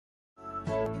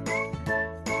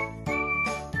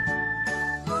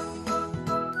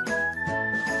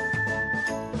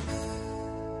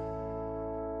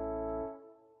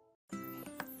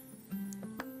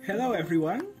Hello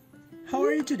everyone, how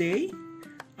are you today?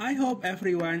 I hope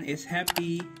everyone is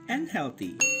happy and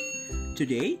healthy.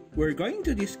 Today, we're going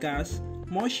to discuss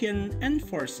motion and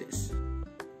forces.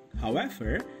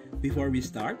 However, before we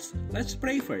start, let's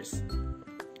pray first.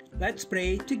 Let's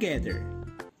pray together.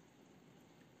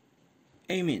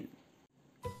 Amen.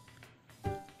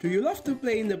 Do you love to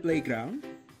play in the playground?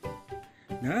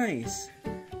 Nice!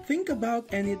 Think about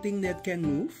anything that can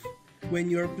move when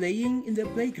you're playing in the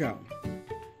playground.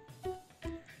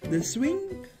 The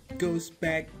swing goes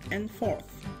back and forth.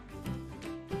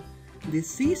 The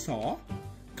seesaw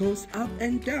goes up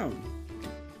and down.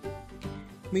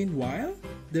 Meanwhile,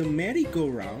 the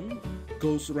merry-go-round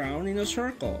goes round in a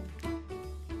circle.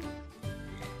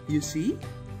 You see,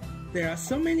 there are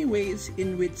so many ways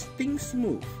in which things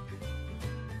move.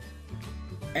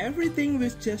 Everything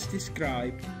we've just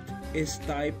described is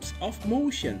types of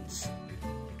motions.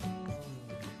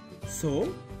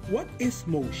 So, what is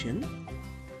motion?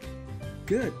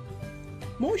 Good.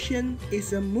 Motion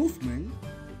is a movement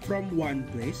from one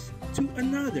place to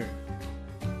another.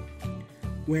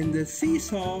 When the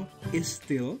seesaw is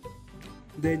still,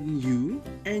 then you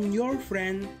and your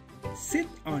friend sit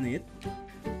on it.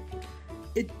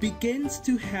 It begins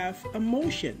to have a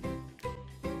motion.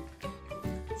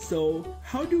 So,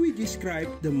 how do we describe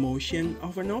the motion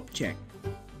of an object?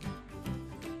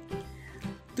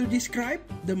 To describe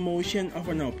the motion of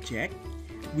an object,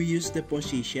 we use the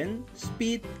position,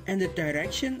 speed, and the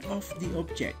direction of the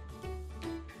object.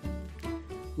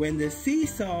 When the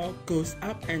seesaw goes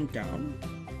up and down,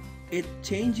 it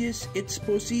changes its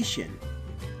position.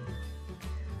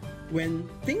 When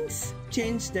things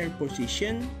change their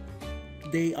position,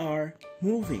 they are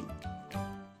moving.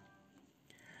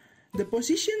 The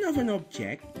position of an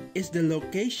object is the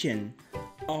location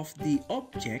of the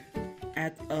object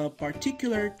at a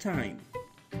particular time.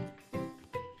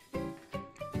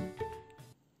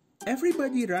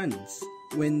 Everybody runs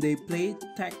when they play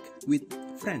tag with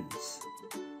friends.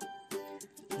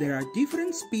 There are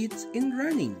different speeds in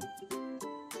running.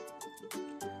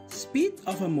 Speed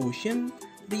of a motion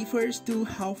refers to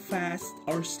how fast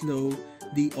or slow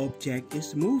the object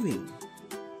is moving.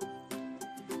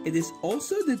 It is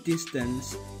also the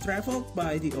distance traveled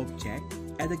by the object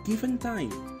at a given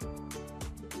time.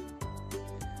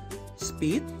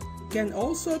 Speed can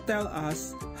also tell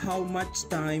us how much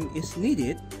time is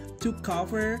needed to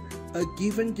cover a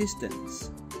given distance.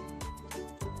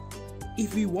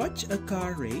 If we watch a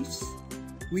car race,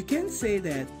 we can say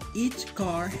that each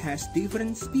car has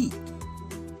different speed.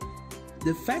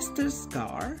 The fastest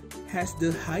car has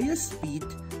the highest speed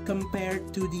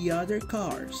compared to the other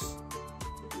cars.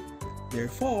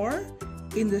 Therefore,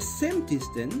 in the same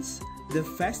distance, the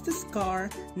fastest car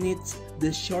needs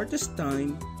the shortest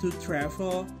time to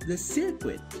travel the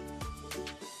circuit.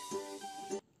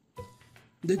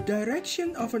 The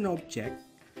direction of an object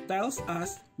tells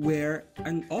us where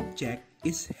an object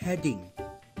is heading.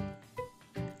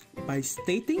 By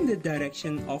stating the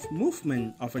direction of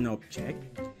movement of an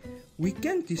object, we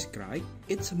can describe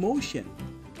its motion.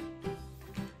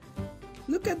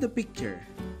 Look at the picture.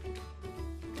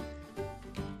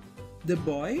 The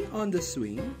boy on the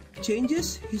swing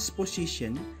changes his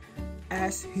position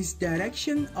as his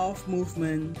direction of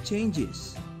movement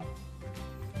changes.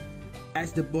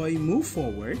 As the boy moves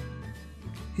forward,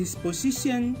 his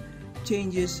position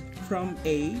changes from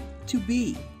A to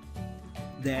B,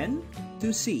 then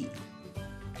to C.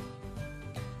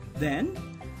 Then,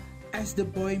 as the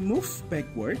boy moves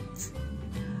backwards,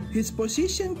 his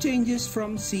position changes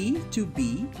from C to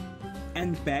B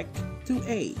and back to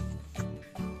A.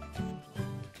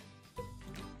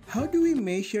 How do we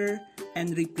measure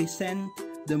and represent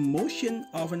the motion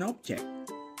of an object?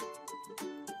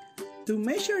 To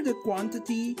measure the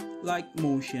quantity like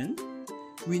motion,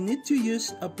 we need to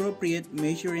use appropriate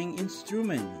measuring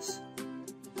instruments.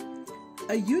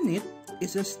 A unit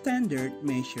is a standard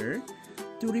measure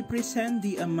to represent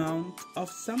the amount of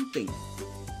something.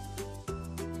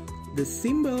 The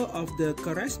symbol of the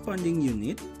corresponding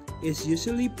unit is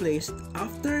usually placed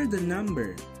after the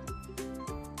number.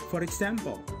 For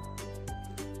example,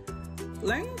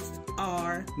 lengths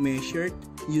are measured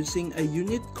using a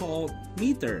unit called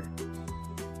meter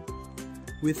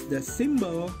with the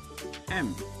symbol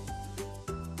M.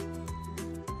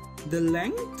 The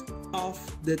length of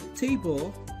the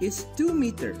table is 2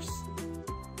 meters.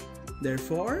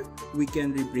 Therefore, we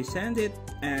can represent it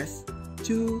as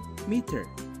 2 meters.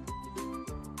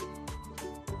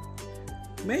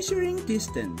 Measuring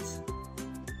distance.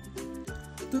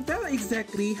 To tell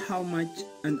exactly how much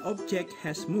an object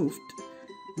has moved,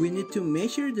 we need to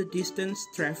measure the distance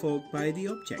traveled by the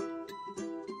object.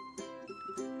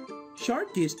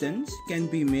 Short distance can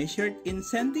be measured in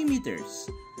centimeters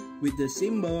with the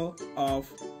symbol of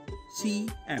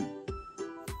cm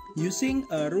using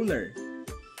a ruler.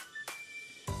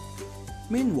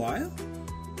 Meanwhile,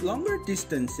 longer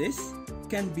distances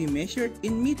can be measured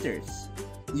in meters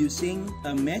using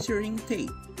a measuring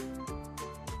tape.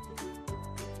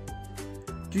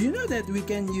 Do you know that we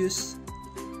can use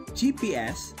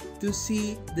GPS to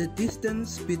see the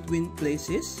distance between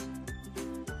places?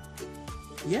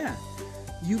 Yeah,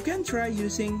 you can try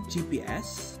using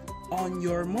GPS on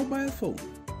your mobile phone.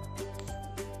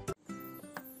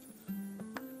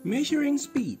 Measuring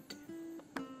speed.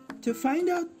 To find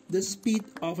out the speed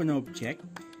of an object,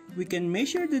 we can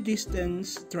measure the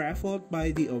distance traveled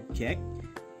by the object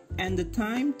and the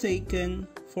time taken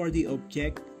for the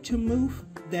object to move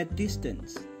that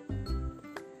distance.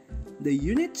 The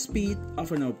unit speed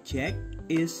of an object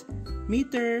is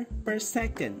meter per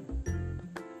second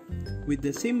with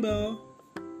the symbol,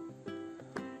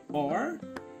 or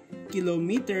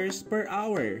kilometers per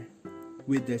hour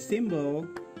with the symbol.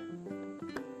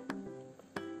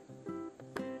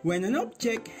 When an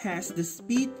object has the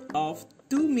speed of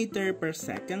 2 meters per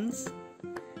second,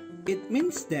 it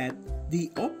means that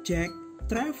the object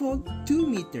traveled 2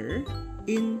 meters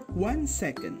in 1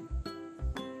 second.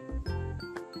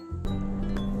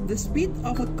 The speed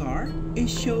of a car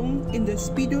is shown in the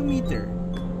speedometer.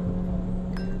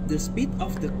 The speed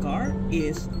of the car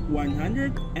is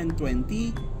 120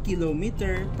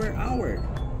 kilometers per hour,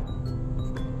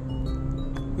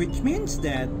 which means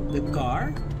that the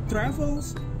car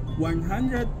travels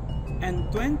 120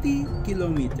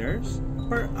 kilometers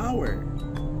per hour.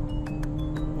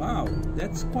 Wow,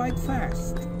 that's quite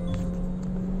fast.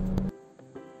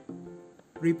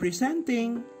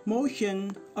 Representing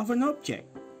motion of an object.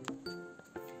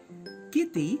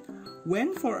 Kitty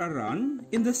went for a run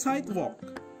in the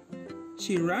sidewalk.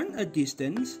 She ran a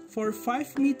distance for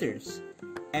 5 meters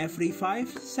every 5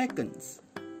 seconds.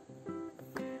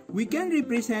 We can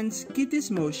represent Kitty's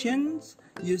motions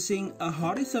using a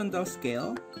horizontal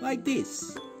scale like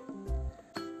this.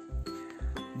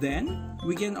 Then,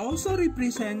 we can also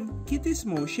represent Kitty's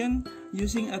motion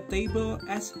using a table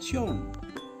as shown.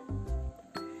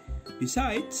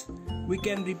 Besides, we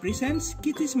can represent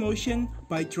Kitty's motion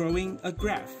by drawing a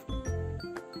graph.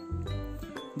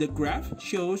 The graph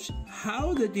shows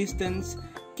how the distance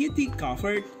Kitty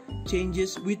covered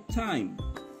changes with time.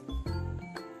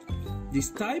 This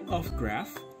type of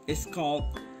graph is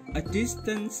called a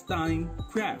distance-time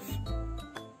graph.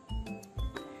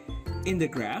 In the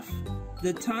graph,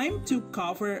 the time to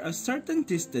cover a certain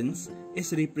distance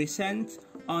is represented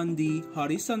on the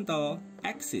horizontal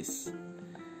axis.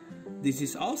 This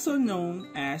is also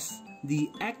known as the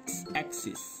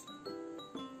x-axis.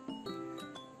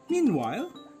 Meanwhile,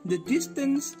 the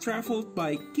distance traveled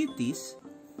by Kitties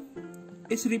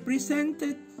is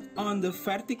represented on the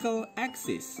vertical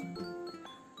axis.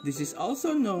 This is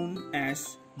also known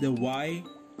as the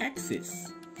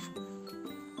y-axis.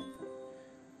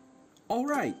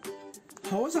 Alright,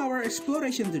 how was our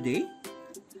exploration today?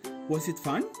 Was it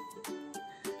fun?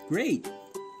 Great!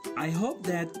 I hope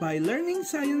that by learning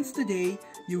science today,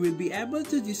 you will be able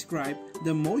to describe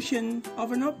the motion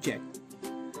of an object.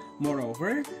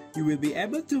 Moreover, you will be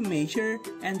able to measure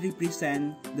and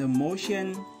represent the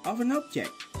motion of an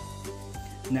object.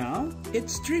 Now,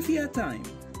 it's trivia time.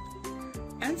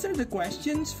 Answer the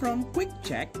questions from Quick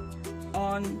Check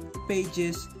on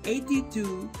pages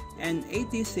 82 and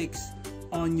 86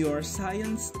 on your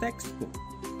science textbook.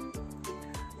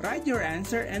 Write your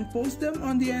answer and post them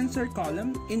on the answer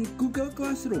column in Google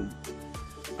Classroom.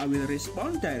 I will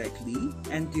respond directly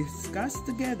and discuss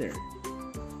together.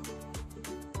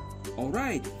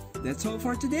 Alright, that's all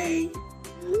for today.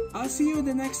 I'll see you in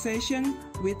the next session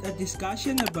with a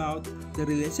discussion about the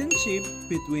relationship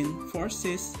between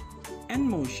forces and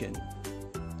motion.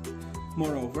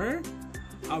 Moreover,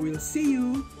 I will see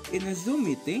you in a Zoom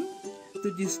meeting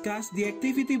to discuss the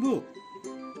activity book.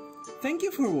 Thank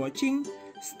you for watching.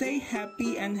 Stay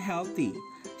happy and healthy.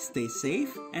 Stay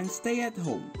safe and stay at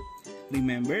home.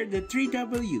 Remember the 3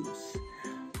 W's.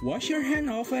 Wash your hand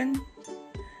often.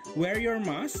 Wear your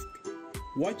mask.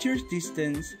 Watch your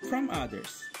distance from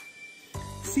others.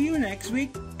 See you next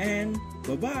week and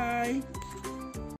bye-bye.